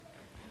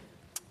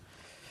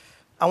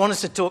I want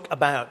us to talk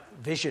about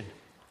vision.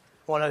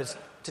 I want us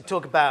to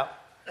talk about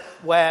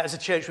where, as a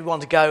church, we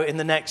want to go in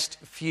the next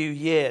few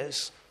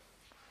years.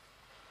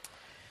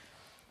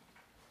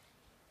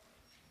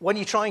 When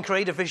you try and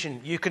create a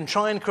vision, you can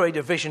try and create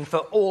a vision for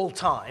all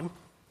time.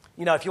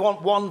 You know, if you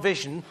want one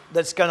vision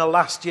that's going to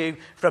last you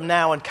from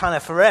now and kind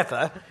of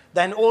forever,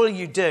 then all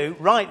you do,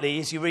 rightly,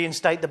 is you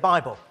reinstate the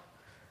Bible.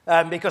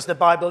 Because the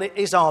Bible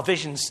is our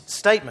vision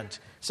statement.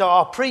 So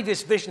our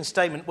previous vision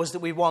statement was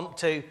that we want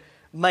to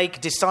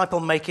make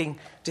disciple-making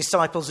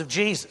disciples of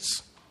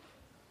Jesus.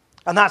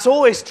 And that's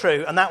always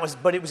true,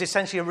 but it was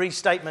essentially a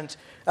restatement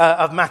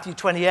of Matthew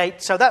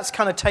 28. So that's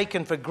kind of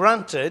taken for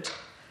granted.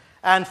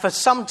 And for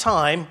some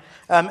time,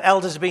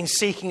 elders have been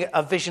seeking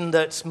a vision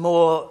that's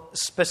more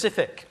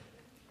specific.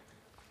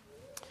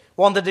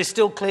 One that is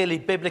still clearly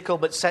biblical,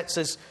 but sets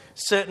us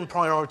certain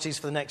priorities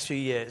for the next few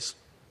years.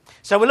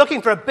 So we're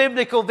looking for a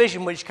biblical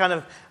vision which kind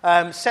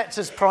of sets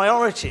us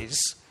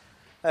priorities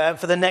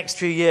for the next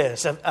few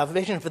years. A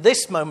vision for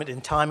this moment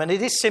in time, and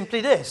it is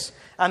simply this.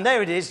 And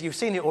there it is, you've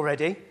seen it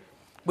already.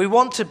 We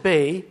want to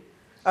be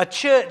a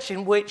church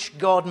in which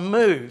God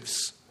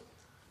moves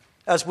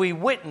as we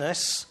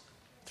witness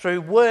through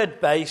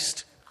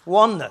word-based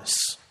oneness.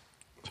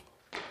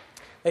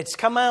 It's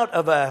come out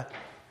of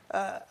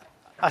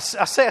I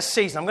say a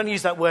season, I'm going to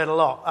use that word a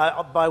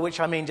lot, by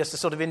which I mean just a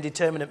sort of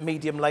indeterminate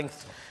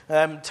medium-length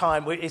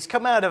time. It's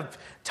come out of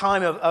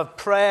time of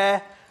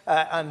prayer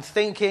and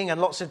thinking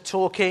and lots of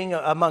talking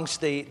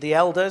amongst the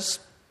elders.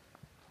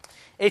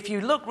 If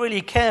you look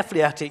really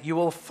carefully at it, you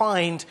will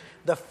find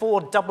the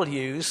 4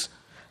 W's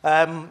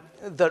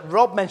that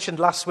Rob mentioned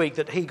last week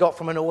that he got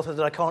from an author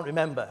that I can't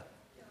remember.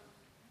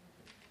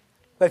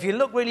 But if you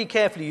look really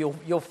carefully,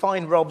 you'll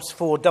find Rob's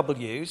 4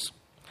 W's.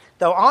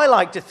 Though I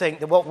like to think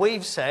that what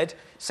we've said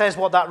says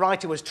what that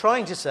writer was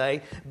trying to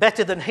say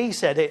better than he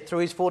said it through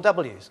his 4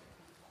 W's,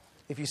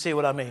 if you see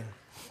what I mean.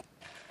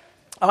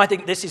 I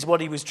think this is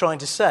what he was trying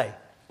to say.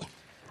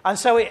 And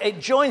so it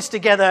joins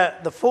together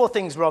the 4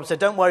 things Rob said.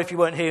 Don't worry if you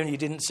weren't here and you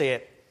didn't see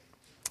it.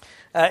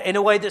 In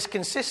a way that's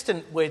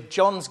consistent with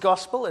John's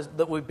Gospel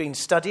that we've been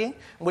studying,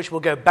 which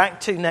we'll go back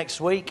to next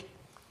week.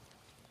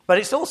 But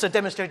it's also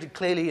demonstrated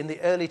clearly in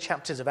the early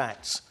chapters of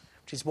Acts,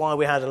 which is why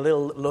we had a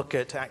little look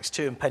at Acts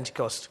 2 and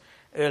Pentecost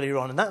earlier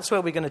on. And that's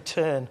where we're going to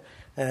turn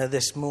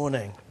this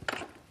morning.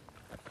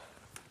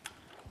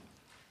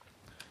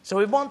 So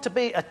we want to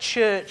be a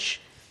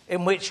church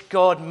in which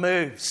God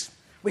moves.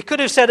 We could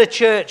have said a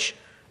church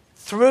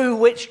through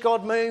which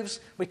God moves.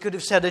 We could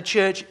have said a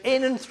church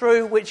in and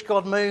through which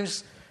God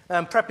moves.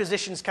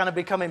 Prepositions kind of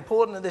become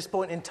important at this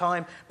point in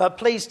time, but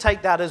please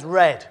take that as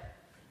read.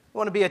 We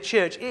want to be a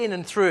church in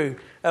and through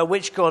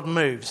which God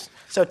moves.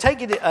 So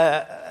take it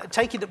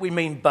that we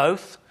mean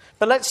both.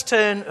 But let's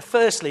turn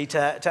firstly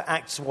to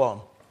Acts 1.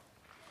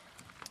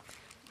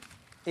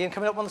 Ian,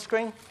 coming up on the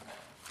screen?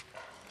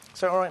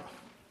 Is that all right?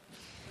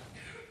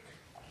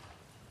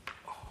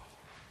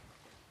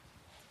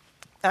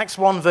 Acts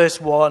 1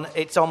 verse 1,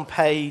 it's on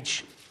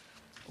page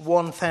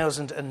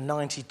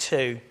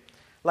 1092.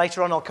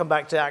 Later on I'll come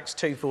back to Acts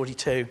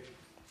 2:42.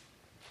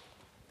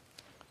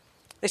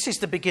 This is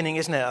the beginning,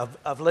 isn't it,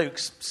 of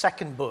Luke's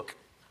second book,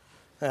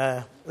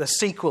 the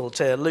sequel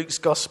to Luke's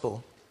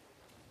Gospel.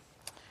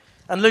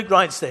 And Luke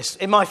writes this: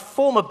 "In my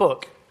former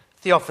book,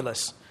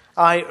 Theophilus,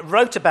 I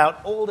wrote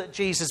about all that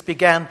Jesus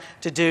began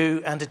to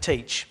do and to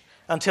teach,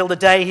 until the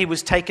day he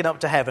was taken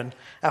up to heaven,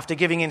 after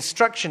giving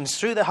instructions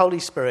through the Holy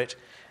Spirit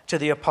to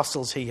the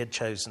apostles he had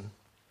chosen.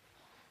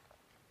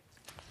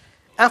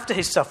 After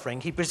his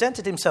suffering, he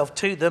presented himself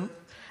to them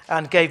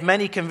and gave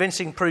many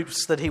convincing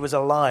proofs that he was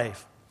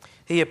alive.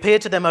 He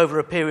appeared to them over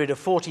a period of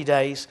 40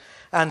 days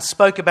and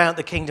spoke about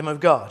the kingdom of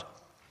God.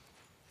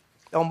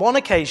 On one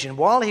occasion,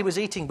 while he was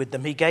eating with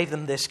them, he gave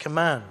them this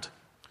command: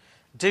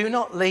 'Do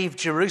not leave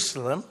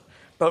Jerusalem,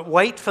 but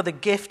wait for the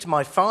gift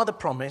my Father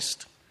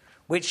promised,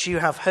 which you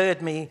have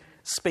heard me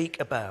speak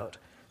about.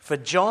 For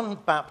John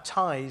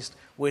baptized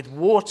with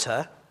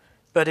water,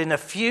 but in a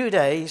few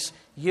days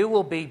you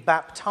will be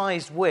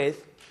baptized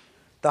with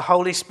the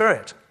Holy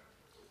Spirit.'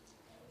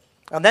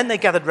 And then they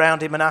gathered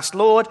round him and asked,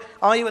 'Lord,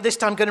 are you at this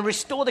time going to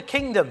restore the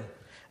kingdom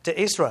to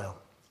Israel?'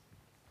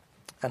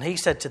 And he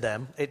said to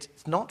them, 'It's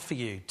not for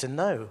you to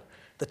know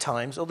the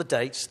times or the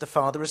dates the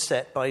Father has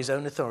set by his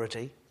own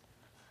authority,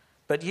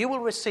 but you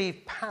will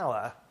receive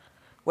power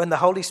when the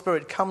Holy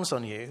Spirit comes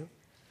on you,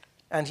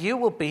 and you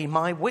will be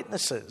my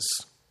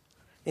witnesses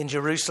in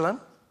Jerusalem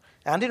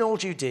and in all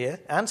Judea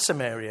and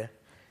Samaria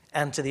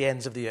and to the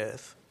ends of the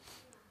earth.'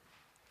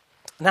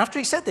 And after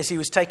he said this, he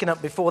was taken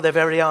up before their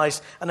very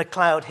eyes, and a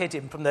cloud hid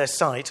him from their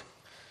sight.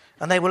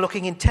 And they were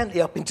looking intently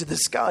up into the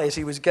sky as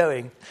he was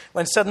going,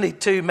 when suddenly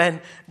 2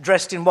 men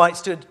dressed in white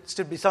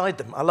stood beside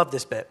them." I love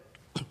this bit.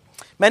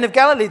 "Men of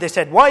Galilee," they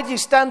said, "why do you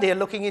stand here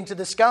looking into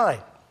the sky?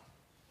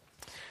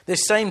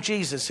 This same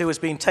Jesus who has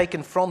been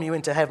taken from you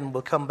into heaven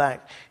will come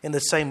back in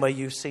the same way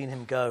you've seen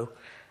him go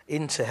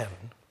into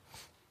heaven."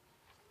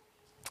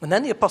 And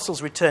then the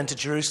apostles returned to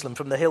Jerusalem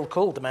from the hill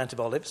called the Mount of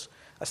Olives,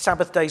 a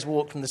Sabbath day's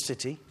walk from the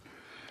city.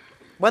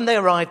 When they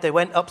arrived, they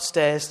went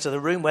upstairs to the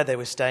room where they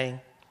were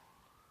staying.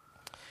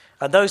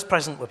 And those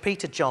present were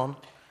Peter, John,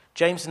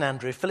 James and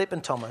Andrew, Philip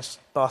and Thomas,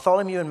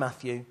 Bartholomew and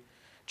Matthew,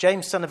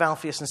 James son of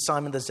Alphaeus and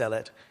Simon the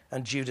Zealot,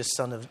 and Judas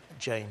son of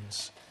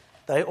James.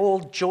 They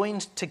all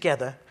joined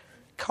together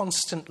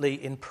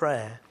constantly in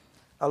prayer,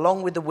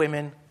 along with the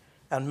women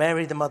and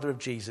Mary the mother of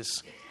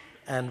Jesus,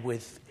 and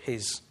with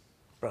his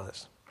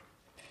brothers.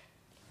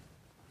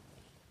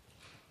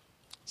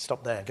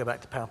 Stop there. Go back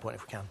to PowerPoint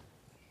if we can.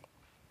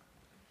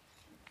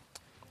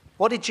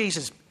 What did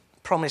Jesus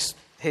promise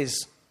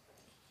his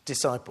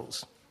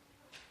disciples?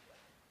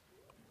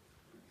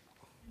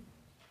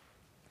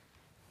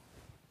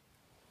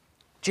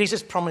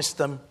 Jesus promised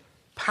them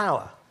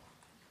power.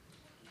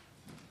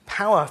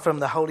 Power from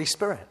the Holy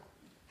Spirit.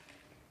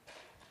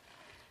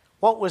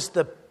 What was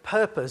the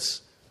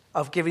purpose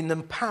of giving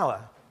them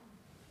power?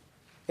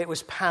 It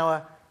was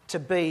power to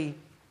be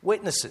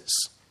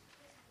witnesses.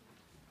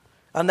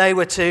 And they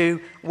were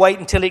to wait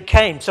until it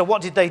came. So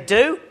what did they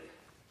do?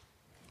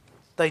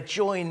 They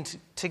joined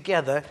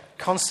together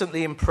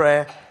constantly in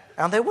prayer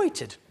and they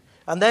waited.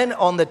 And then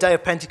on the day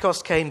of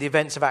Pentecost came the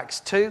events of Acts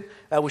 2,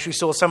 which we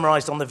saw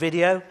summarised on the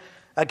video.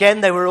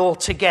 Again, they were all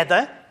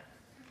together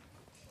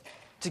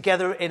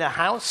in a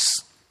house,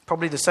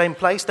 probably the same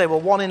place. They were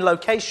one in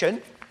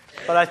location,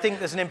 but I think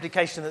there's an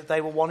implication that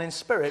they were one in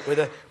spirit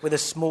with a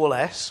small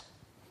s.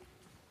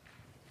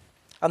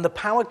 And the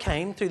power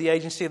came through the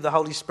agency of the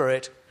Holy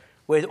Spirit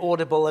with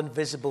audible and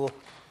visible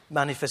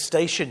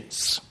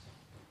manifestations.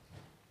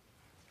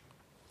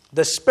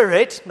 The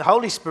Spirit, the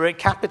Holy Spirit,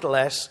 capital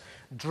S,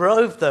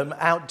 drove them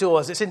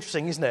outdoors. It's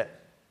interesting, isn't it?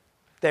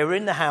 They were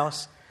in the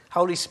house.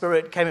 Holy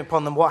Spirit came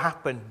upon them. What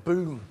happened?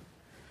 Boom.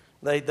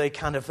 They're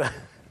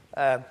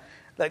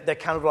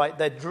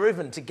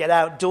driven to get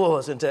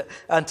outdoors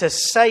and to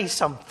say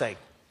something.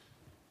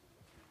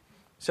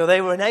 So they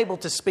were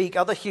enabled to speak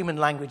other human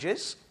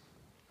languages,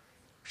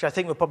 which I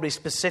think were probably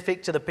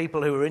specific to the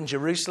people who were in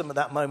Jerusalem at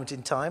that moment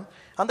in time,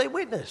 and they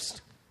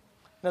witnessed.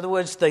 In other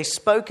words, they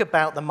spoke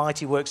about the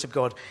mighty works of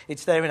God.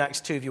 It's there in Acts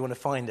 2 if you want to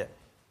find it.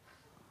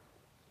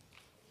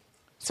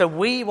 So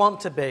we want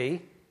to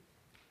be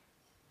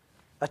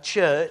a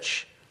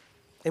church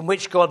in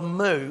which God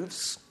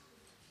moves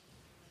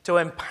to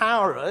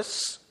empower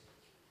us,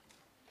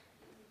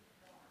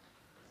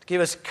 to give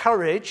us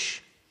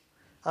courage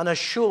and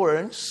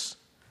assurance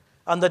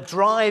and the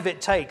drive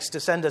it takes to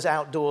send us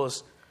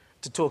outdoors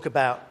to talk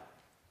about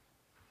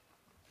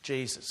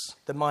Jesus,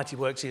 the mighty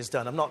works he has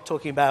done. I'm not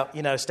talking about,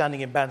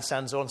 standing in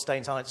bandstands or on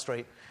Staines High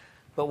Street,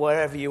 but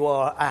wherever you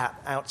are at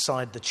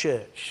outside the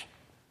church.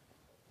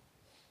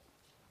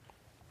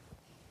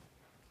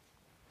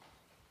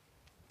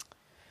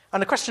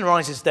 And the question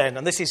arises then,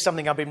 and this is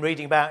something I've been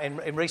reading about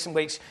in recent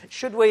weeks,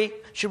 should we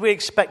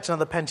expect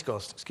another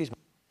Pentecost? Excuse me.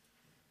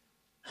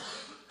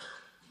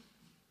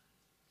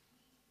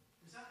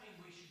 Does that mean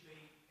we should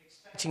be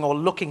expecting or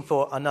looking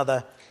for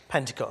another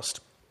Pentecost?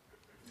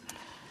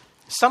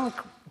 Some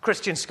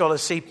Christian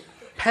scholars see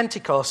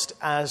Pentecost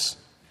as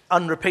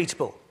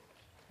unrepeatable.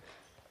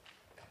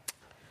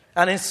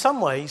 And in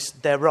some ways,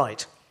 they're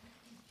right.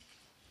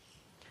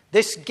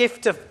 This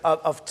gift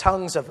of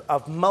tongues,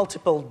 of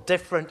multiple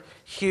different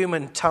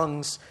human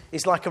tongues,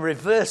 is like a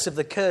reverse of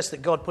the curse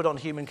that God put on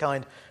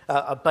humankind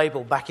at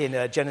Babel back in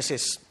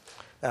Genesis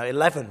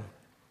 11.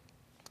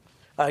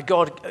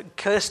 God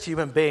cursed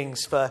human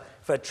beings for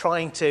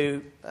trying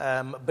to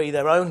be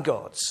their own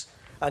gods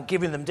and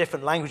giving them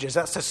different languages.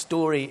 That's the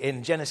story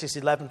in Genesis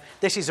 11.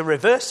 This is a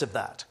reverse of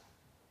that.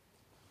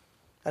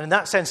 And in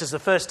that sense, as the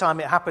first time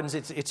it happens,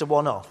 it's a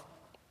one-off.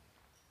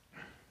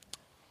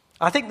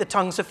 I think the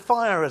tongues of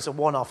fire as a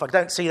one-off. I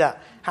don't see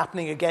that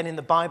happening again in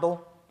the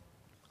Bible.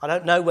 I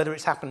don't know whether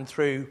it's happened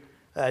through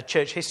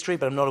church history,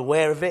 but I'm not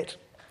aware of it.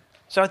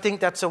 So I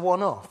think that's a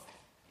one-off.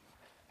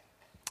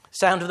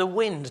 Sound of the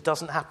wind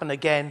doesn't happen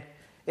again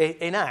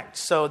in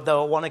Acts. So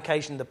though on one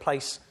occasion the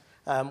place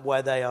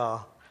where they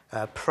are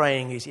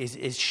praying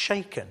is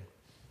shaken.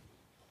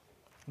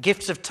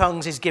 Gifts of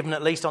tongues is given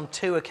at least on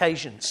 2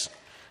 occasions,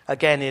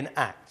 again in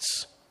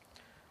Acts.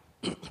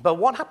 But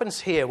what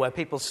happens here where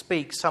people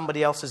speak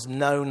somebody else's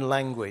known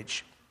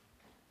language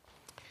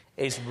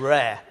is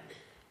rare.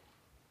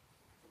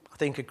 I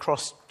think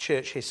across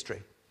church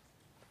history.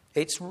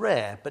 It's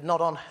rare, but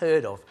not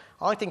unheard of.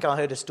 I think I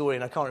heard a story,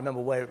 and I can't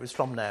remember where it was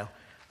from now,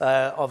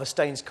 of a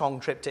Staines Cong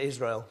trip to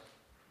Israel.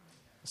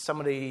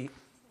 Somebody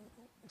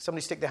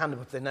stick their hand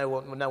up if they know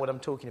what I'm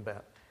talking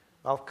about.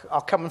 I'll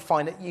come and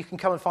find it. You can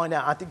come and find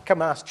out. I think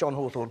come and ask John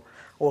Hawthorne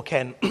or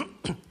Ken.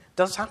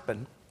 Does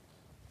happen.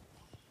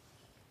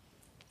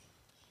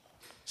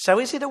 So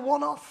is it a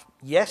one-off?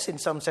 Yes, in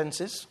some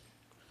senses,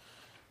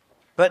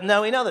 but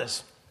no in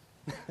others.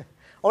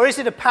 Or is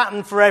it a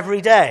pattern for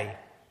every day?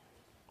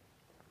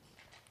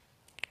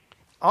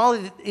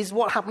 Is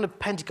what happened at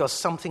Pentecost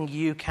something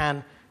you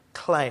can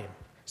claim?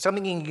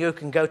 Something you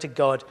can go to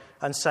God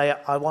and say,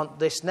 I want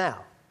this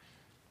now?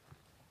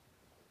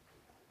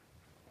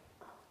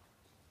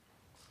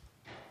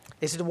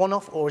 Is it a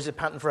one-off or is it a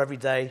pattern for every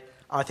day?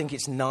 I think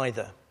it's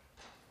neither.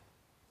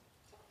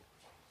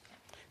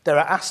 There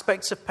are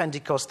aspects of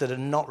Pentecost that are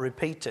not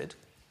repeated,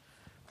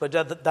 but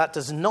that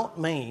does not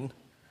mean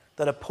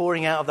that a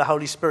pouring out of the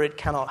Holy Spirit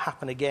cannot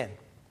happen again.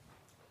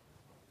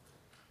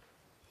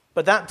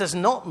 But that does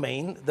not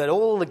mean that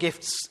all the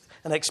gifts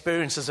and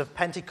experiences of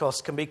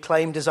Pentecost can be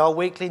claimed as our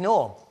weekly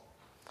norm.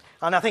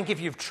 And I think if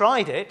you've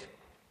tried it,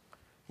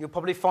 you'll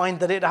probably find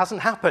that it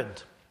hasn't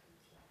happened.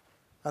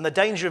 And the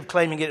danger of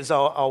claiming it as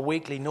our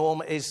weekly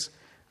norm is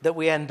that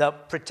we end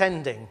up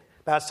pretending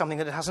about something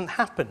that hasn't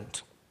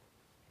happened.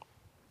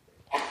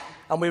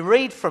 And we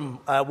read from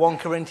 1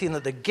 Corinthians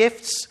that the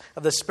gifts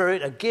of the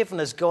Spirit are given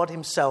as God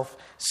himself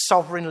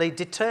sovereignly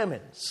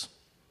determines.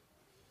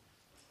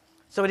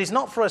 So it is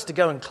not for us to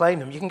go and claim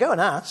them. You can go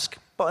and ask.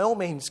 By all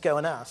means, go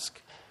and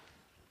ask.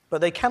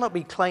 But they cannot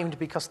be claimed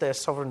because they are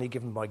sovereignly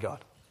given by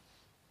God.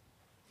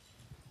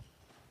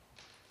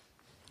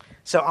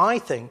 So I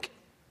think,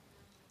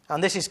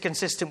 and this is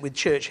consistent with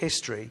church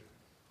history,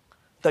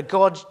 that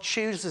God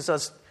chooses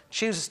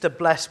to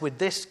bless with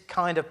this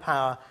kind of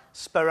power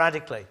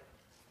sporadically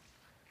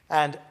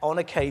and on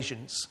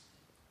occasions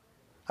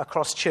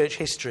across church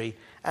history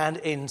and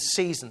in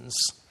seasons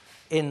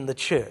in the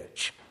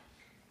church.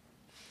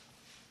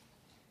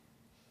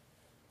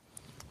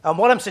 And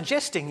what I'm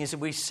suggesting is that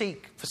we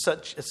seek for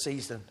such a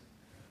season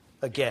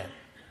again.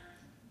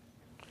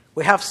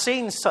 We have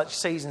seen such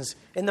seasons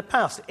in the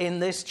past in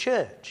this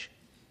church.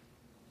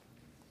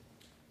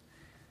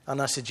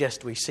 And I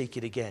suggest we seek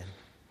it again.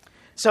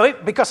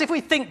 Because if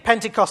we think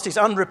Pentecost is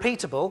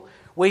unrepeatable,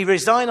 we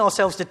resign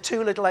ourselves to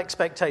too little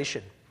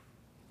expectation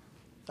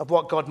of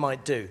what God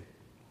might do.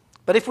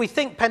 But if we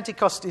think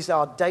Pentecost is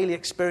our daily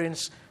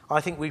experience,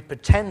 I think we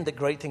pretend that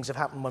great things have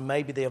happened when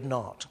maybe they have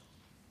not.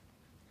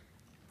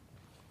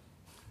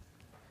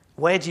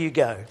 Where do you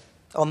go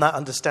on that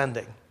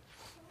understanding?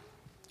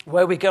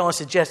 Where we go, I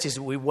suggest, is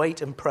that we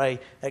wait and pray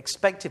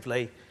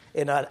expectantly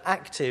in an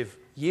active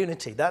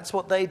unity. That's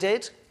what they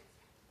did.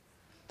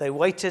 They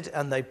waited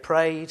and they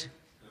prayed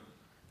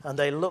and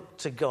they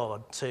looked to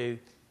God to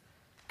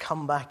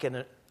come back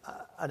and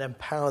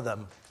empower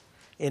them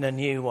in a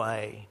new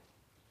way,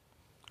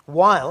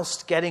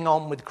 whilst getting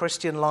on with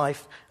Christian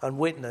life and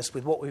witness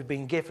with what we've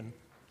been given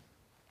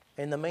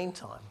in the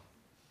meantime.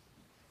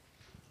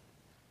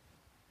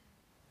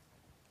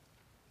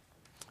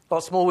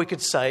 Lots more we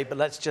could say, but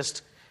let's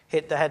just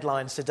hit the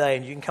headlines today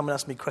and you can come and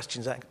ask me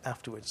questions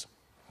afterwards.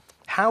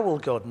 How will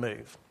God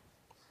move?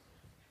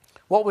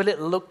 What will it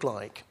look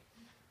like?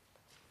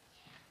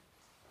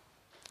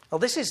 Well,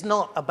 this is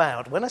not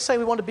about, when I say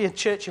we want to be a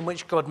church in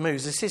which God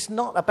moves, this is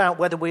not about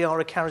whether we are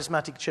a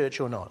charismatic church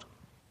or not.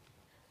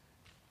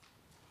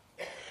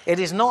 It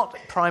is not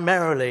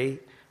primarily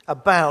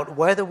about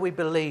whether we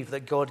believe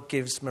that God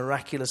gives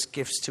miraculous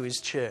gifts to his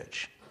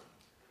church.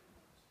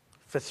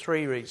 For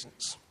three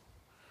reasons.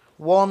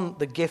 One,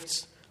 the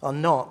gifts are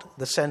not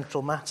the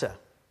central matter.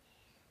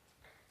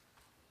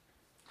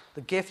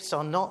 The gifts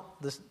are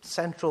not the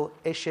central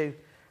issue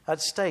at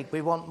stake.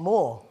 We want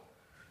more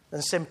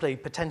than simply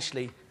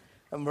potentially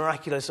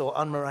miraculous or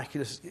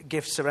unmiraculous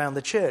gifts around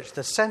the church.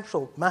 The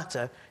central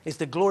matter is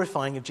the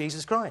glorifying of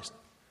Jesus Christ.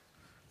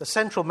 The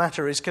central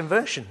matter is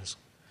conversions.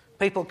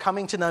 People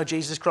coming to know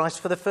Jesus Christ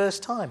for the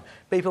first time.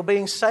 People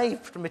being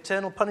saved from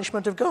eternal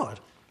punishment of God.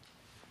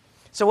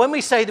 So when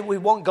we say that we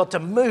want God to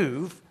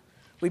move,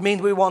 we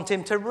mean we want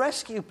him to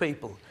rescue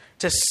people,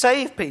 to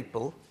save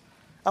people,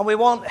 and we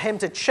want him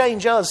to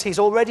change us. He's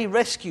already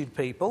rescued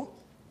people.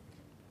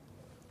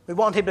 We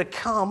want him to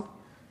come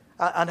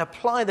and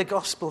apply the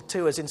gospel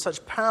to us in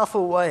such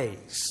powerful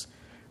ways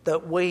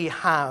that we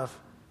have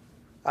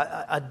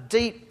a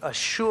deep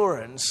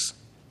assurance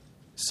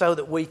so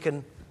that we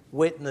can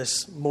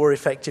witness more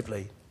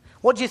effectively.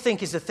 What do you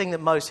think is the thing that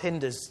most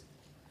hinders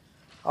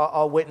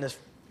our witness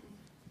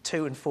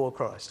to and for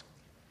Christ?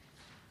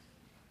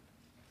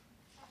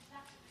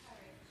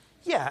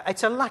 Yeah,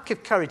 it's a lack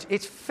of courage.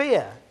 It's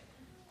fear.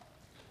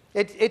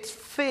 It's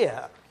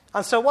fear.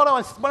 And so when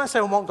I say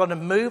I want God to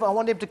move, I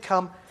want him to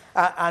come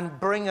and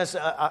bring us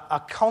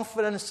a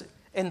confidence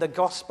in the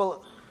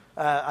gospel,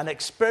 an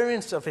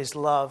experience of his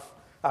love,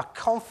 a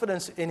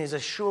confidence in his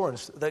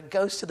assurance that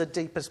goes to the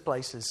deepest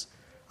places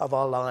of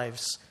our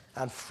lives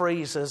and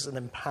frees us and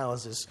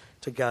empowers us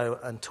to go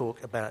and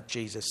talk about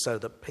Jesus so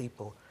that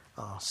people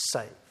are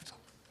saved.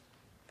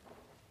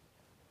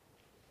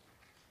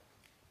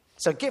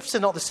 So gifts are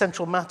not the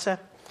central matter.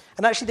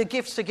 And actually the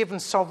gifts are given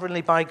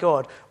sovereignly by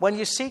God. When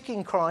you're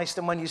seeking Christ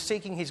and when you're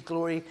seeking his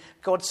glory,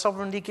 God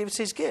sovereignly gives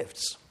his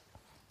gifts.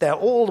 They're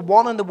all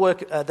one in the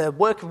work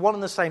of one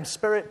and the same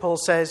Spirit, Paul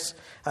says,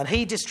 and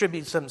he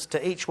distributes them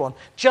to each one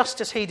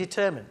just as he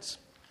determines.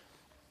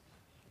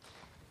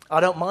 I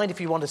don't mind if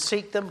you want to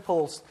seek them.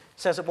 Paul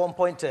says at one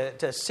point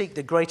to seek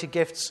the greater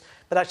gifts,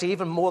 but actually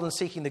even more than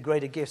seeking the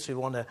greater gifts, we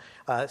want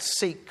to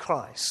seek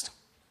Christ.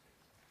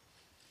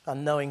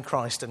 And knowing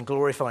Christ and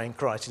glorifying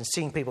Christ and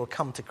seeing people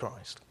come to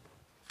Christ.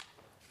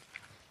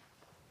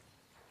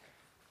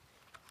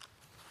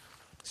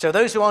 So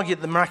those who argue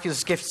that the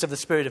miraculous gifts of the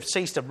Spirit have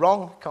ceased are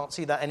wrong. Can't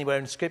see that anywhere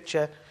in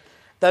Scripture.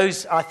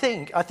 Those, I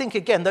think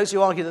again, those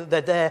who argue that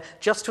they're there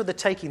just for the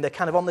taking, they're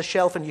kind of on the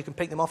shelf and you can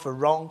pick them off, are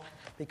wrong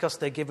because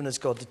they're given as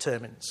God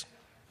determines.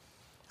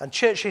 And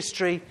church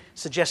history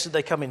suggests that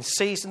they come in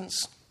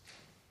seasons.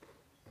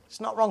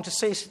 It's not wrong to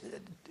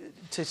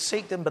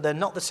seek them, but they're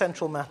not the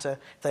central matter.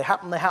 If they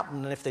happen, they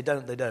happen, and if they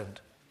don't, they don't.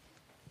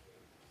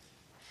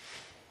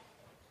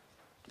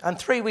 And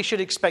 3, we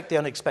should expect the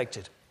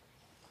unexpected.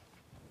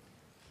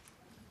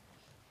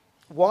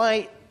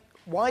 Why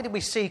do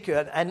we seek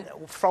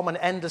from an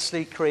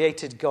endlessly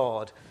created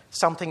God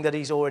something that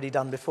he's already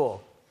done before?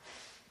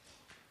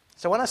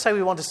 So when I say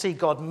we want to see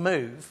God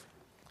move,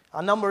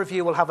 a number of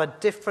you will have a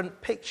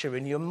different picture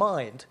in your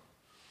mind.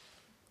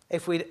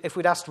 If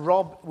we'd asked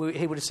Rob,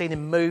 he would have seen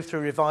him move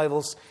through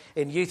revivals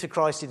in Youth of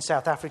Christ in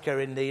South Africa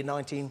in the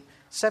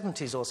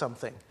 1970s or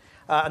something.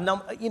 A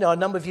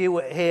number of you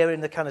were here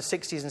in the kind of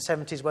 60s and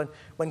 70s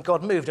when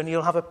God moved, and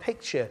you'll have a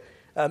picture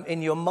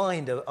in your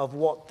mind of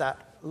what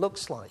that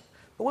looks like.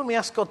 But when we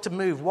ask God to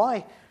move,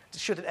 why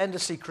should an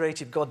endlessly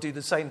creative God do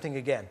the same thing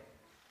again?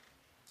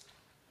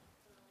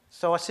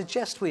 So I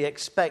suggest we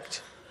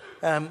expect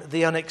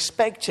the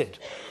unexpected.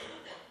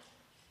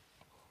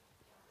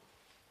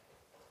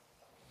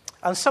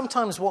 And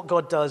sometimes what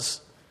God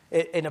does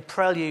in a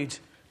prelude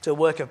to a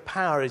work of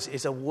power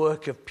is a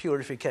work of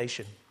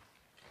purification.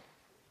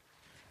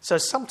 So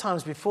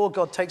sometimes before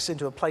God takes us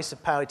into a place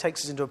of power, he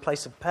takes us into a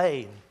place of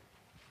pain,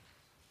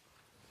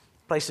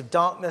 a place of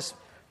darkness,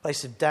 a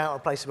place of doubt, a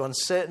place of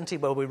uncertainty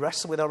where we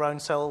wrestle with our own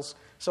souls.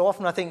 So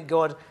often I think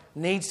God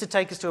needs to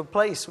take us to a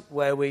place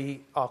where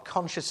we are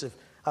conscious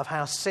of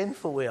how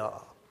sinful we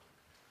are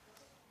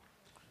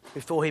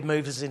before he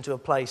moves us into a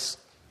place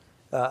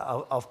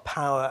of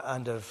power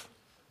and of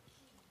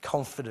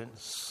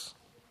confidence.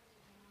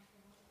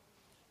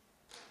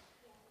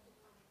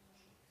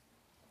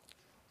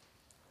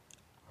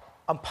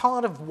 And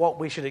part of what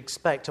we should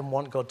expect and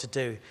want God to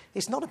do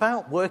is not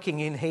about working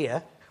in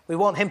here. We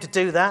want him to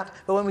do that,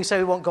 but when we say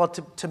we want God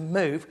to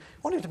move,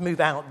 we want him to move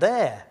out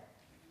there.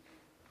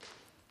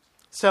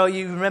 So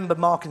you remember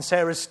Mark and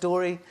Sarah's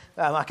story.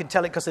 I can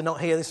tell it because they're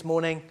not here this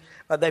morning.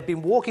 They've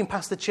been walking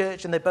past the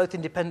church and they both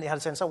independently had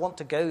a sense, I want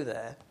to go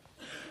there.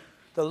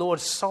 The Lord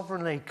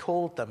sovereignly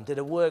called them, did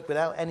a work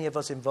without any of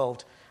us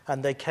involved,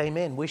 and they came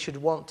in. We should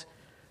want,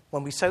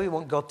 when we say we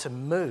want God to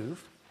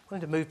move, we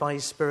want him to move by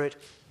his Spirit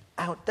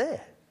out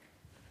there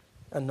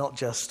and not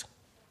just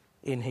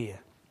in here.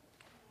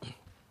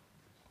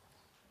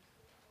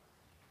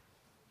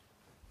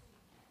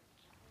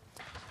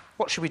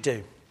 What should we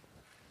do?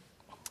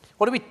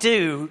 What do we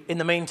do in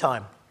the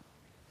meantime?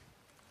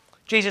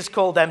 Jesus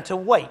called them to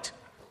wait,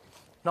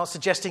 not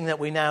suggesting that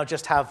we now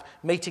just have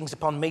meetings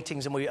upon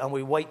meetings and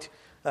we wait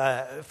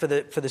for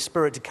the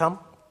Spirit to come.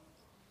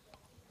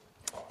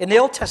 In the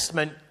Old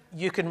Testament,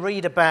 you can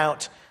read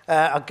about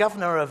a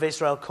governor of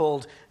Israel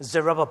called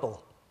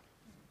Zerubbabel.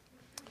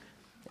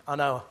 I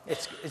know,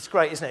 it's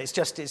great, isn't it?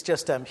 It's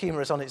just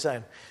humorous on its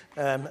own.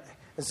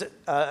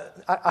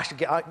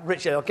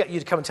 Richard, I'll get you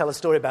to come and tell a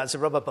story about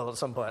Zerubbabel at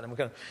some point.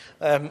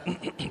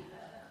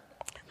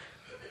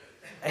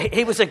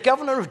 He was a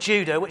governor of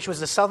Judah, which was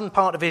the southern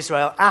part of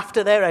Israel,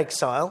 after their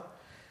exile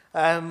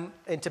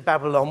into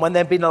Babylon, when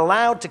they'd been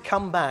allowed to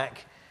come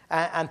back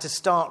and to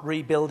start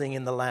rebuilding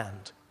in the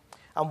land.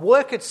 And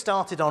work had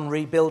started on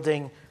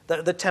rebuilding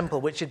the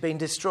temple, which had been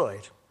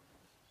destroyed.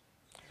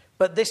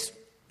 But this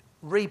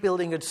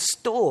rebuilding had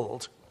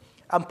stalled.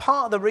 And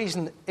part of the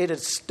reason it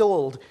had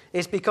stalled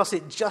is because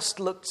it just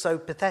looked so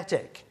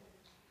pathetic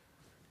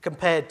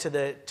compared to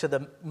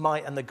the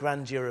might and the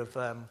grandeur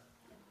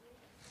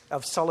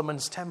of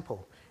Solomon's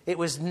temple. It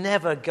was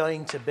never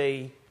going to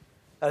be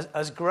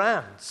as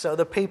grand. So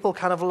the people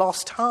kind of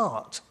lost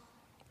heart.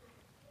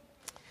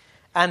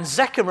 And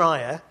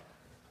Zechariah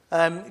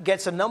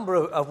gets a number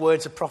of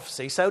words of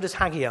prophecy, so does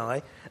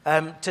Haggai,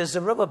 to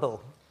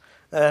Zerubbabel.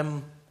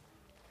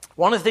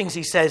 One of the things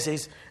he says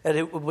is that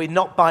it will be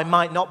not by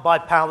might, not by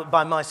power, but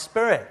by my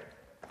Spirit,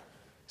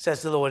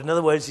 says the Lord. In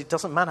other words, it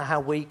doesn't matter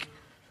how weak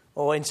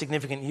or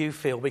insignificant you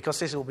feel, because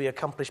this will be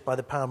accomplished by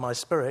the power of my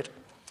Spirit.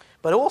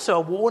 But also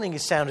a warning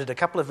is sounded a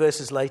couple of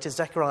verses later,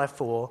 Zechariah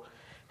 4,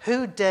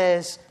 who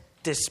dares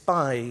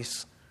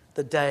despise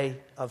the day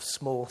of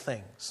small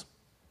things?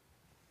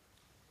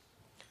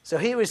 So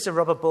here is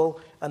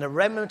Zerubbabel and a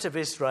remnant of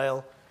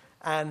Israel,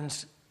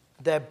 and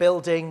they're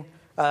building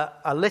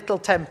a little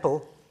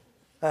temple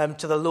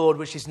to the Lord,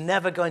 which is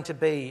never going to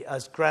be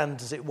as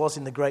grand as it was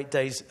in the great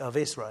days of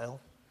Israel.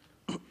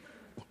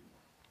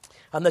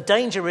 And the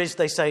danger is,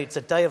 they say, it's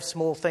a day of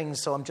small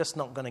things, so I'm just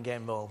not going to get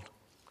involved.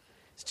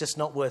 It's just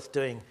not worth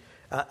doing.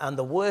 And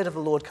the word of the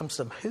Lord comes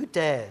to them. Who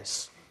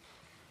dares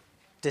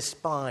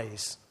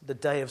despise the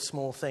day of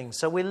small things?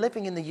 So we're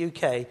living in the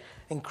UK,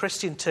 in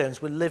Christian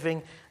terms, we're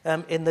living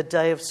in the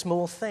day of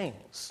small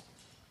things.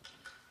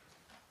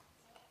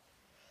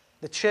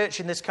 The church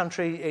in this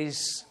country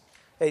is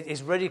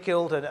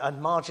ridiculed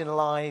and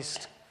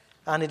marginalised,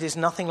 and it is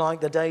nothing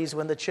like the days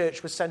when the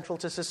church was central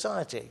to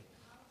society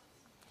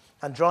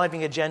and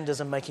driving agendas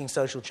and making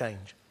social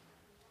change.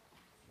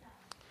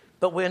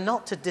 But we're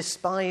not to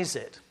despise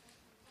it.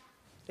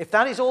 If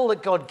that is all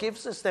that God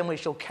gives us, then we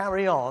shall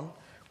carry on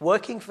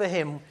working for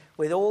him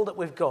with all that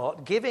we've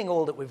got, giving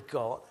all that we've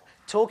got,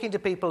 talking to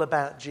people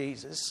about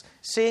Jesus,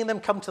 seeing them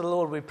come to the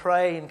Lord. We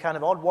pray in kind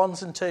of odd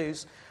ones and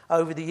twos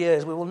over the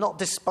years. We will not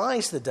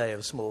despise the day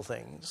of small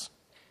things.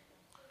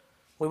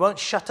 We won't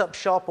shut up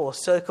shop or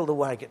circle the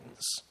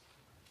wagons.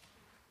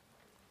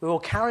 We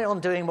will carry on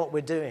doing what we're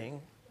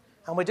doing,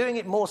 and we're doing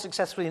it more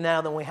successfully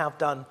now than we have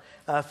done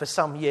for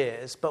some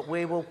years, but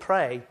we will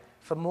pray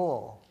for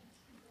more.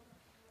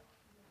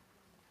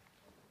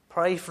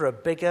 Pray for a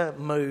bigger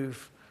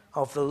move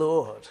of the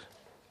Lord.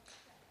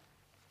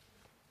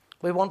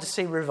 We want to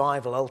see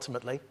revival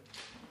ultimately,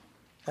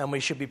 and we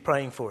should be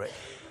praying for it.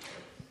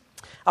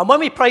 And when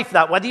we pray for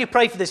that, whether you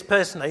pray for this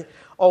personally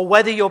or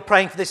whether you're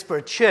praying for this for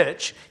a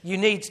church, you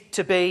need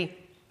to be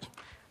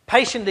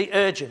patiently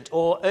urgent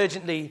or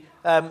urgently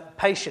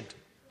patient.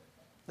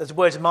 That's the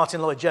words of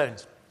Martin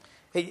Lloyd-Jones.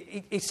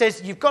 He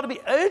says you've got to be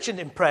urgent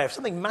in prayer. If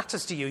something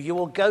matters to you, you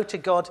will go to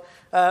God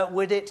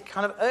with it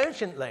kind of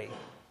urgently.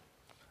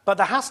 But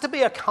there has to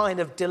be a kind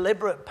of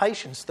deliberate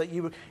patience that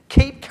you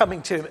keep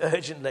coming to him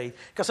urgently,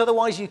 because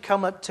otherwise you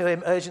come up to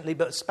him urgently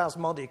but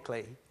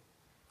spasmodically.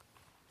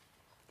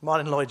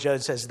 Martin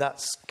Lloyd-Jones says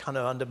that's kind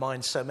of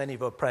undermines so many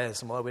of our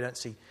prayers and why we don't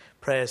see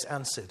prayers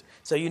answered.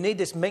 So you need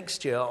this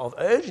mixture of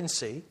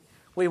urgency.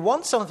 We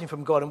want something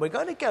from God, and we're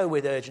going to go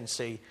with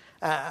urgency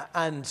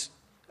and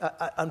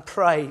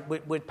pray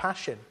with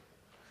passion.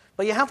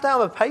 But you have to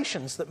have a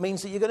patience that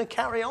means that you're going to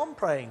carry on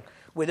praying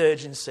with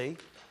urgency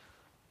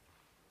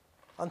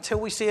until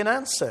we see an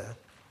answer,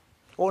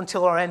 or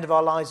until our end of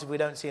our lives if we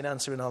don't see an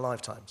answer in our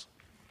lifetimes.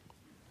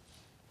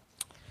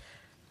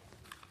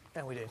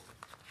 And we do.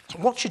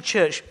 What should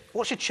church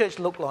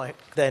look like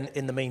then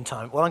in the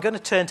meantime? Well, I'm going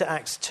to turn to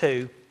Acts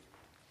 2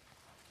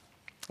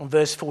 and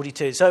verse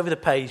 42. It's over the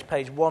page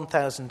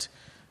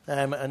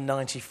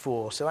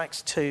 1094. So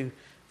Acts 2,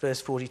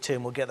 verse 42,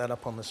 and we'll get that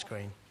up on the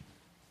screen.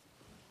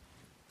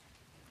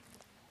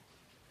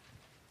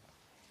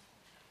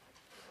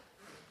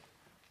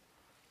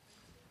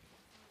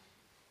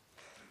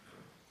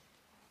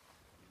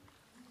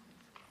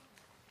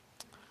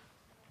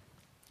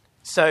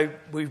 So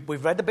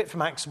we've read the bit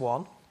from Acts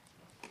 1.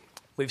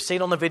 We've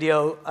seen on the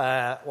video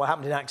what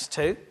happened in Acts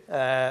 2.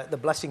 The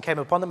blessing came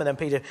upon them, and then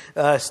Peter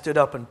stood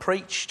up and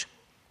preached.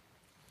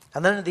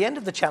 And then at the end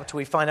of the chapter,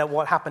 we find out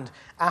what happened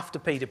after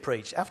Peter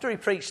preached. After he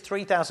preached,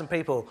 3,000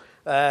 people,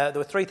 there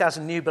were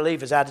 3,000 new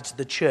believers added to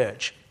the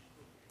church.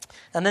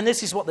 And then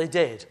this is what they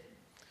did.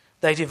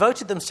 They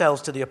devoted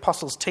themselves to the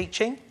apostles'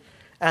 teaching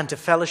and to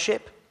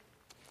fellowship,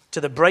 to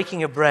the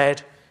breaking of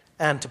bread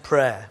and to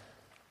prayer.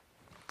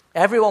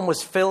 Everyone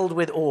was filled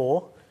with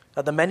awe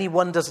at the many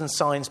wonders and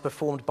signs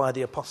performed by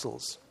the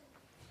apostles.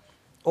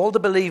 All the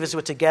believers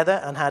were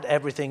together and had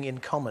everything in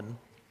common.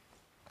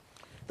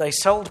 They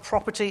sold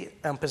property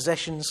and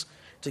possessions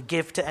to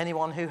give to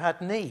anyone who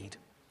had need.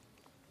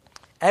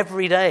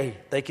 Every day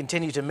they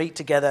continued to meet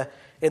together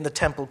in the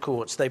temple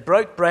courts. They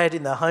broke bread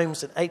in their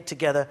homes and ate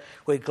together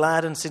with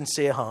glad and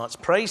sincere hearts,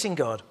 praising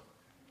God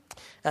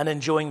and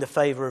enjoying the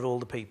favor of all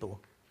the people.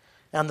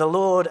 And the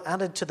Lord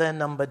added to their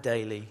number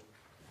daily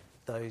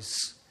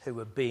those who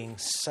were being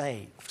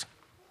saved.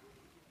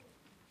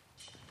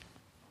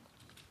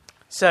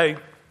 So,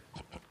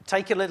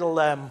 take a little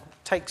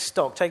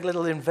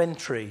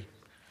inventory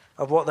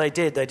of what they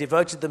did. They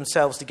devoted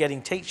themselves to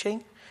getting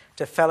teaching,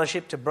 to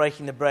fellowship, to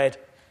breaking the bread,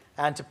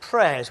 and to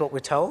prayer, is what we're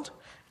told.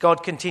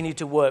 God continued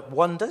to work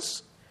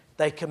wonders.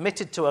 They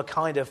committed to a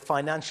kind of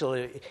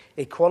financial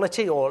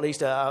equality, or at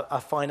least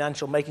a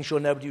financial, making sure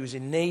nobody was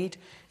in need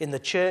in the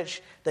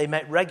church. They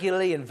met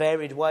regularly in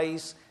varied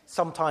ways,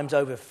 sometimes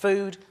over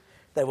food.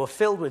 They were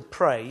filled with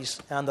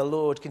praise, and the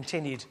Lord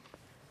continued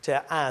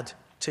to add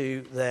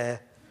to their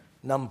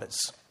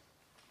numbers.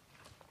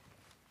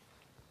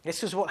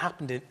 This is what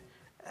happened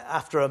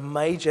after a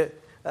major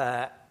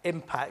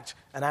impact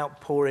and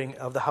outpouring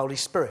of the Holy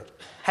Spirit.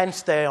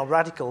 Hence, they are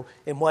radical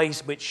in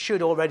ways which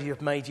should already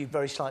have made you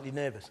very slightly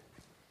nervous.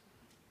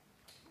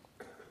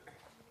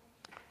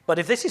 But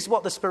if this is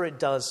what the Spirit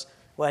does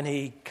when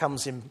he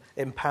comes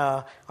in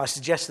power, I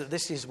suggest that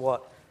this is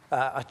what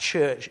a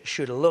church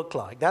should look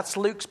like. That's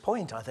Luke's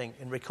point, I think,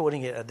 in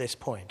recording it at this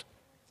point.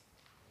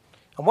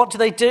 And what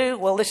do?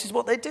 Well, this is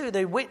what they do.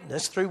 They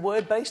witness through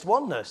word-based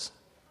oneness.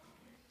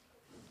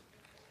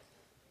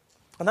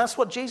 And that's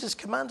what Jesus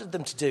commanded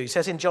them to do. He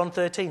says in John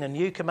 13, a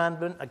new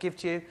commandment I give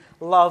to you,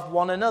 love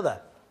one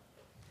another.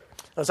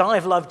 As I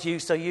have loved you,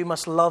 so you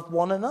must love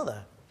one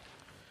another.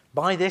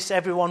 By this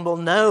everyone will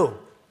know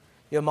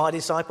you're my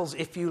disciples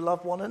if you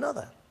love one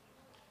another.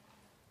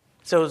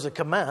 So as a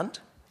command,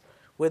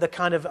 with a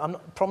kind of,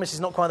 promise is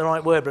not quite the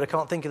right word, but I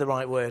can't think of the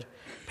right word.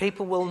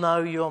 People will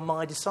know you're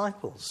my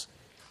disciples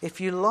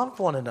if you love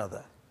one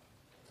another.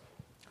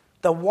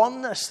 The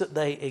oneness that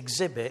they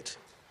exhibit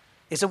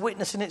is a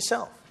witness in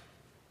itself.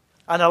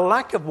 And a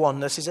lack of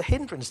oneness is a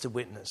hindrance to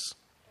witness.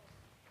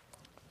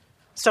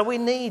 So we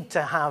need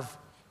to have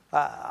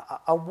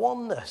a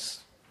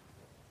oneness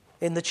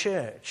in the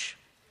church.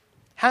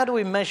 How do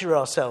we measure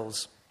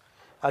ourselves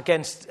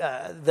against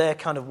their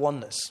kind of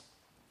oneness?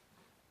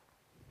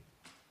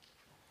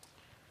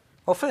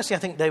 Well, firstly, I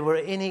think they were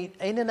in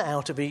and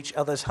out of each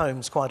other's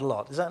homes quite a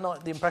lot. Is that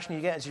not the impression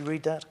you get as you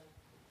read that?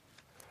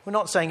 We're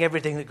not saying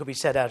everything that could be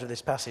said out of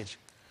this passage.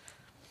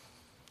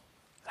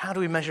 How do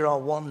we measure our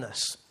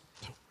oneness?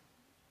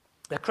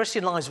 Their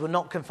Christian lives were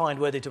not confined,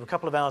 were they, to a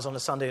couple of hours on a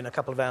Sunday and a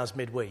couple of hours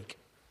midweek.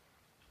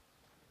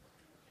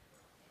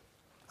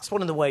 That's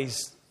one of the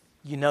ways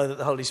you know that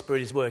the Holy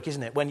Spirit is at work,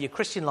 isn't it? When your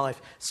Christian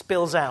life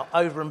spills out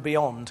over and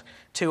beyond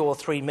 2 or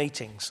 3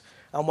 meetings,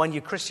 and when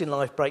your Christian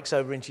life breaks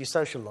over into your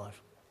social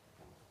life.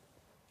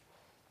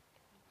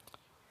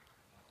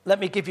 Let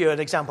me give you an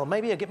example,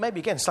 maybe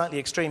again, slightly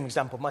extreme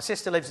example. My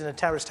sister lives in a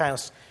terraced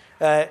house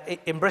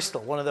in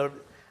Bristol,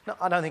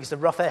 I don't think it's the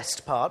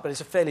roughest part, but it's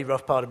a fairly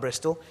rough part of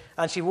Bristol.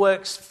 And she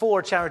works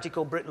for a charity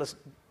called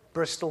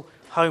Bristol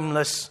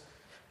Homeless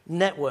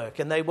Network.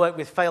 And they work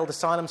with failed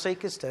asylum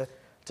seekers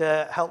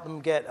to help them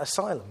get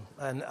asylum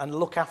and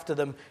look after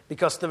them,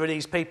 because there are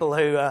these people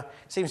who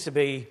seems to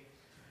be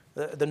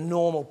the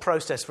normal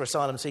process for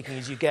asylum seeking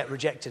is you get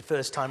rejected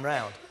first time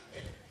round.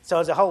 So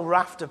there's a whole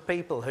raft of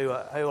people who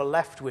are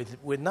left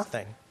with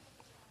nothing.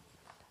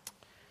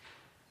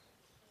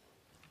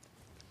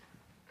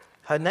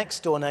 Her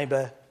next door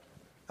neighbour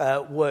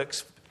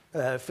works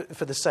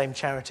for the same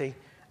charity,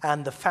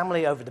 and the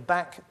family over the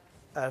back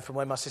from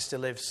where my sister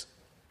lives,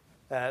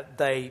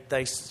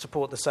 they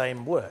support the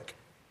same work.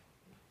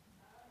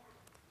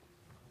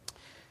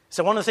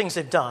 So one of the things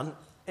they've done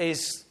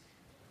is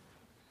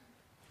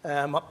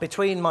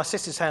between my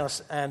sister's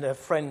house and a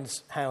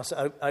friend's house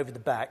over the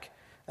back,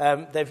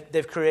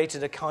 they've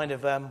created a kind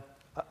of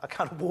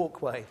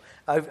walkway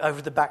over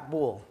the back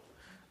wall,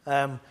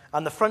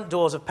 and the front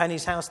doors of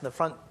Penny's house and the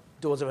front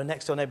doors of her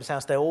next door neighbour's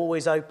house, they're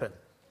always open.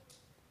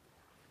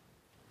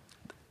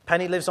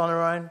 Penny lives on her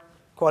own.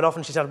 Quite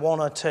often she's had 1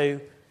 or 2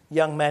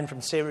 young men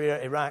from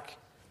Syria, Iraq,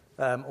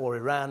 or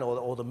Iran,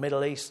 or the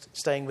Middle East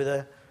staying with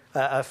her.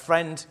 A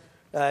friend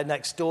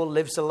next door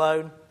lives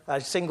alone,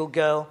 a single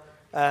girl.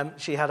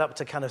 She had up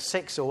to kind of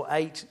 6 or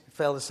 8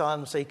 failed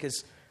asylum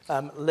seekers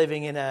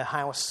living in her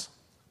house.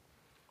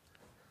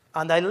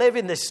 And they live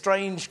in this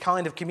strange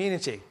kind of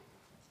community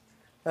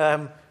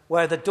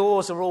where the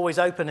doors are always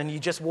open and you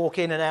just walk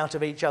in and out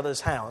of each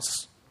other's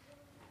house.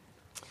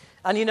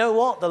 And you know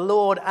what? The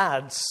Lord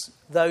adds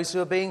those who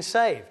are being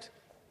saved.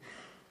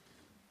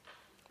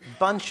 A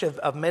bunch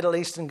of Middle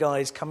Eastern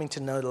guys coming to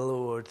know the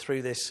Lord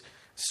through this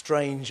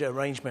strange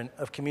arrangement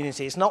of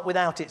community. It's not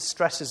without its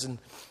stresses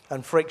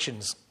and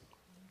frictions.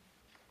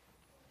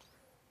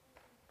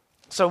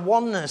 So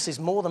oneness is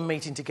more than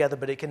meeting together,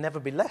 but it can never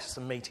be less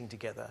than meeting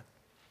together.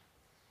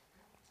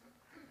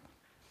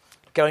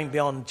 Going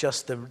beyond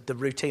just the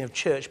routine of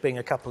church being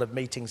a couple of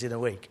meetings in a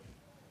week.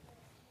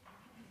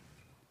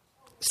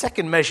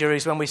 Second measure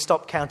is when we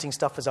stop counting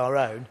stuff as our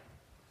own.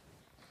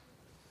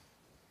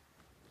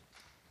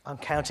 I'm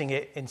counting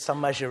it in some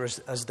measure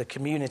as the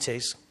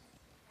communities.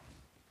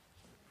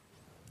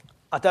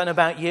 I don't know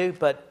about you,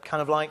 but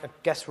kind of like, I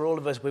guess for all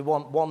of us, we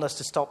want oneness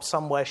to stop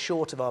somewhere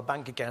short of our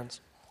bank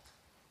accounts.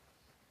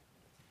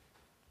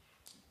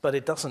 But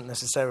it doesn't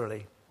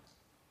necessarily.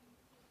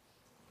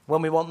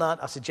 When we want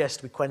that, I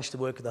suggest we quench the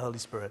work of the Holy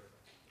Spirit.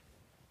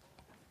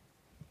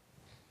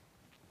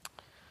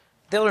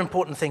 The other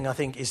important thing, I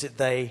think, is that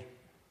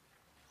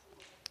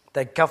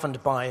they're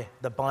governed by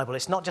the Bible.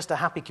 It's not just a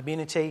happy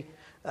community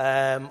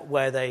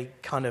where they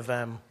kind of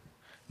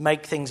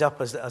make things up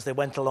as they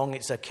went along.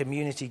 It's a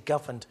community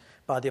governed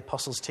by the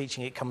Apostles'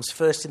 teaching. It comes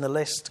first in the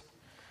list,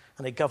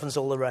 and it governs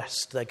all the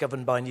rest. They're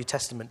governed by New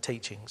Testament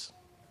teachings.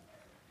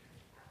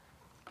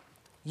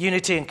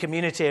 Unity and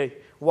community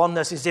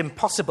oneness is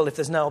impossible if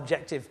there's no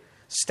objective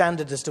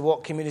standard as to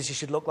what community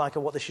should look like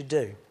or what they should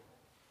do.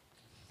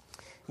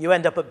 You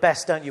end up at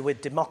best, don't you,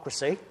 with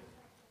democracy.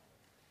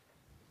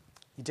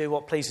 You do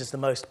what pleases the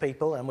most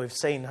people, and we've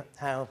seen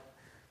how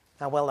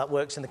well that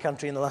works in the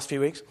country in the last few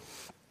weeks.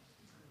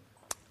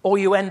 Or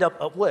you end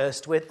up at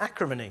worst with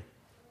acrimony,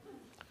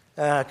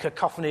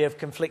 cacophony of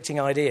conflicting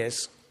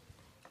ideas.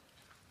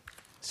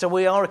 So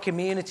we are a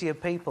community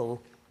of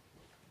people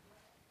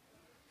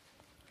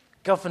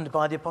governed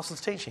by the Apostles'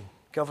 teaching,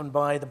 governed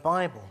by the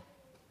Bible.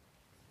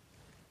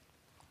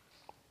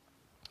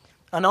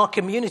 And our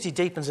community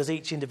deepens as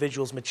each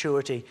individual's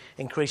maturity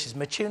increases.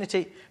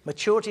 Maturity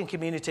and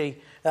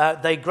community,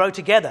 they grow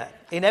together,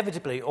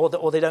 inevitably,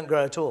 or they don't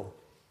grow at all.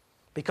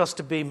 Because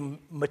to be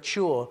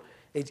mature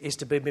is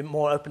to be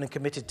more open and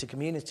committed to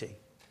community.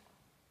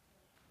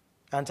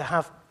 And to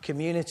have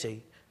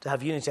community, to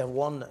have unity, to have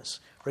oneness,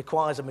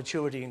 requires a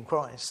maturity in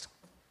Christ.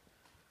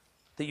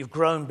 That you've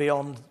grown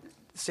beyond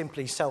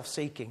simply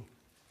self-seeking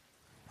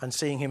and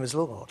seeing him as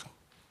Lord.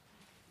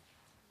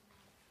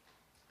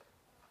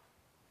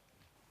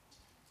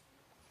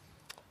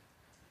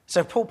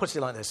 So Paul puts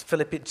it like this,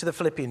 to the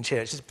Philippian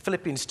church. It's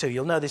Philippians 2,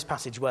 you'll know this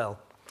passage well.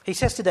 He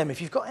says to them,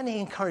 if you've got any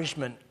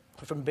encouragement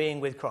from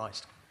being with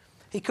Christ,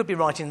 he could be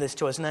writing this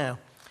to us now.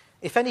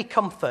 If any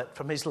comfort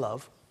from his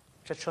love,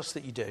 which I trust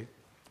that you do,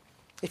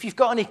 if you've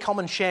got any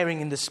common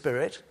sharing in the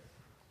Spirit,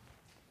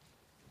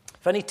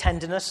 If any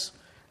tenderness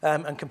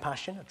and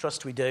compassion, I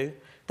trust we do,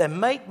 then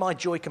make my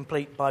joy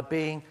complete by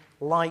being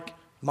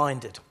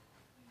like-minded,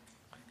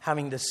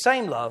 having the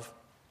same love,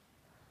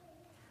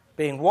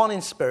 being one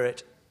in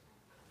spirit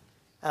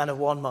and of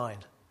one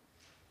mind.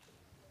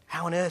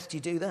 How on earth do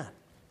you do that?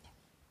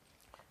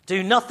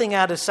 Do nothing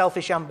out of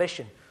selfish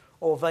ambition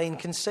or vain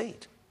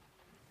conceit.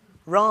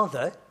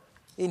 Rather,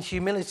 in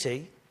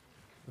humility,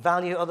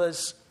 value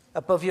others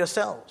above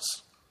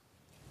yourselves.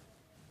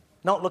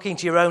 Not looking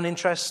to your own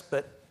interests,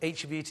 but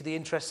each of you to the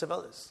interests of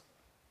others.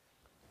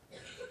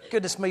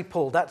 Goodness me,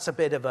 Paul, that's a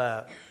bit of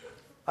a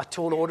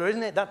tall order,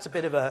 isn't it? That's a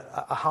bit of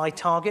a high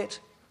target.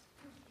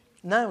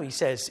 No, he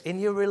says, in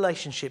your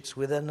relationships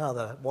with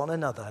one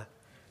another,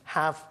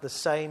 have the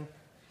same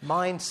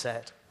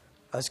mindset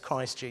as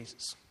Christ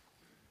Jesus.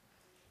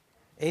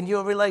 In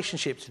your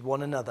relationships with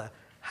one another,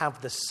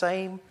 have the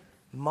same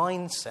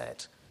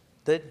mindset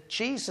that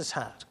Jesus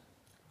had.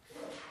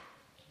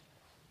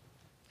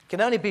 It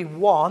can only be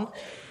one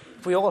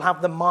if we all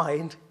have the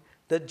mind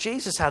that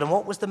Jesus had. And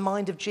what was the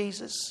mind of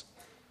Jesus?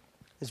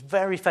 This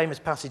very famous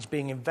passage,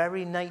 being in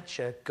very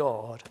nature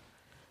God,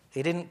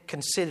 he didn't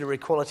consider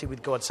equality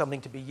with God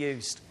something to be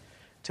used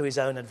to his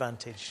own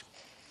advantage.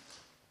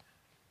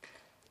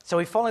 So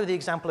we follow the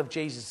example of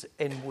Jesus,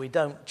 and we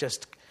don't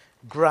just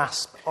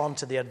grasp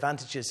onto the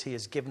advantages he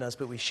has given us,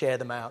 but we share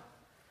them out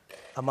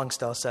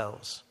amongst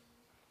ourselves.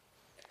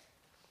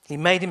 He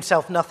made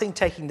himself nothing,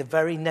 taking the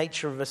very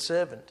nature of a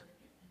servant.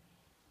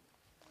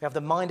 We have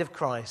the mind of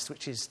Christ,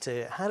 which is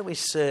to, how do we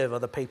serve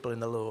other people in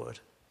the Lord?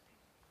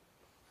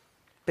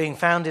 Being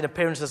found in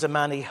appearance as a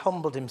man, he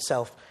humbled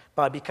himself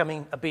by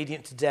becoming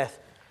obedient to death,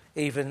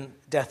 even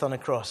death on a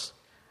cross.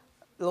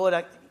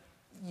 Lord,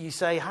 you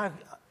say, how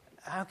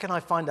can I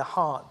find a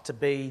heart to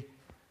be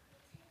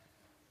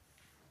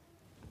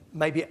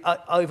maybe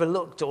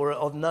overlooked or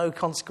of no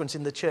consequence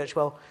in the church?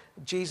 Well,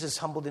 Jesus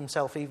humbled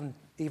himself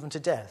even to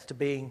death, to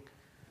being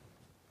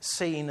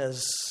seen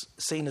as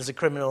a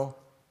criminal,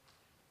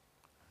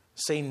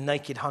 seen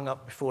naked, hung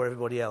up before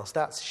everybody else.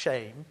 That's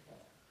shame.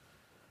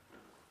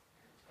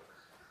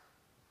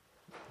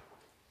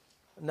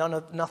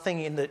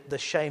 Nothing in the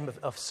shame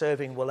of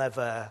serving will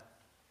ever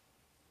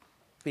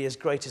be as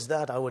great as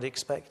that, I would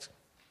expect.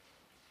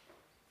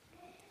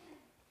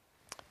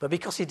 But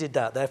because he did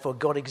that, therefore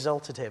God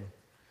exalted him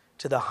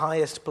to the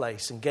highest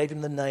place and gave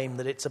him the name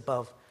that it's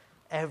above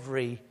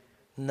every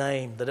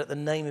name, that at the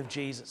name of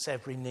Jesus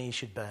every knee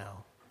should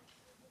bow.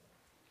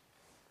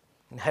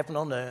 In heaven,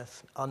 on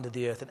earth, under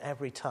the earth, and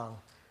every tongue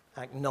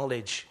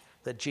acknowledge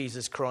that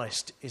Jesus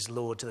Christ is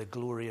Lord, to the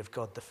glory of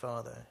God the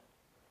Father.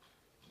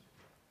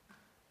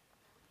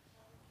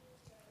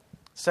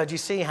 So do you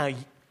see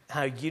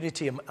how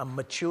unity and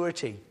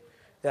maturity,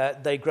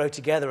 they grow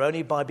together?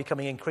 Only by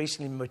becoming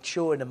increasingly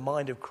mature in the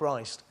mind of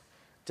Christ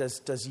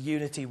does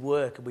unity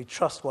work, and we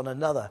trust one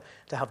another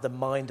to have the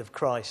mind of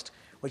Christ,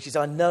 which is,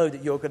 I know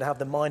that you're going to have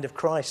the mind of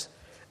Christ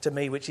to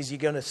me, which is, you're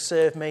going to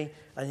serve me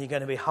and you're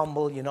going to be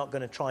humble. You're not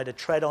going to try to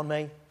tread on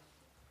me,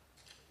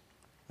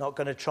 not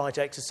going to try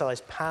to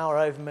exercise power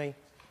over me,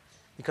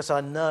 because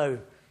I know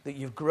that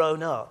you've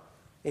grown up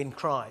in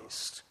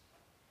Christ.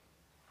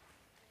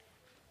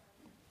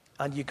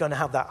 And you're going to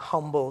have that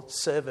humble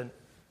servant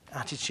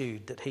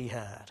attitude that he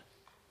had.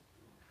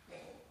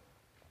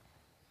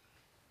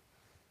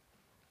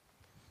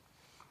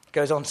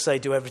 Goes on to say,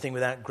 do everything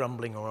without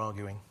grumbling or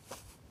arguing.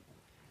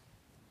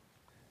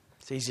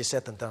 It's easier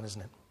said than done,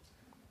 isn't it?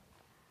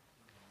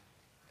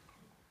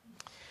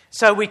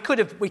 So we could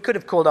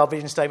have called our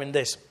vision statement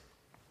this: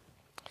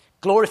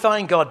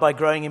 glorifying God by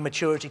growing in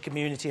maturity,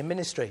 community, and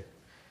ministry.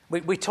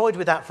 We toyed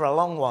with that for a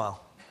long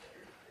while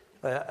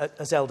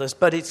as elders,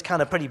 but it's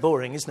kind of pretty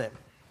boring, isn't it?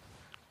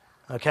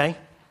 Okay?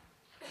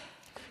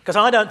 Because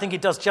I don't think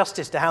it does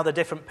justice to how the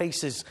different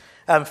pieces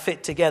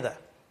fit together.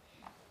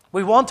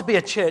 We want to be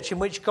a church in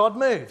which God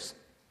moves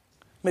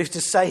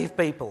to save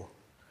people.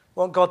 We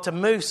want God to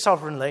move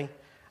sovereignly,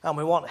 and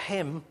we want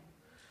him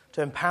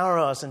to empower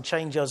us and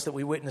change us that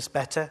we witness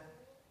better.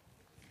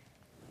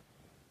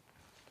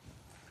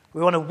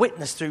 We want to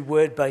witness through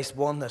word-based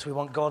oneness. We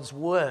want God's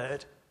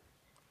word.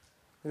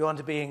 We want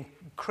to be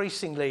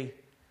increasingly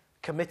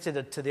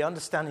committed to the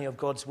understanding of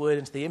God's word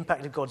and to the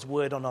impact of God's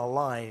word on our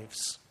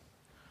lives,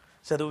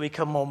 so that we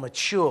become more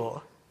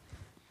mature.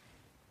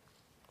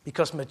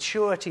 Because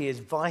maturity is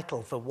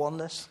vital for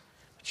oneness.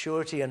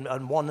 Maturity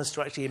and oneness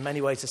are actually in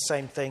many ways the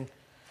same thing.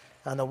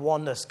 And the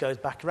oneness goes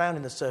back around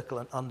in the circle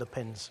and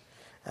underpins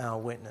our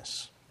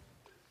witness.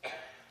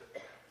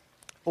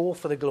 All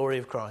for the glory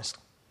of Christ.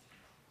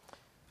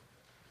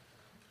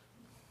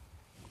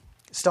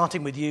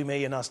 Starting with you,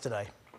 me, and us today.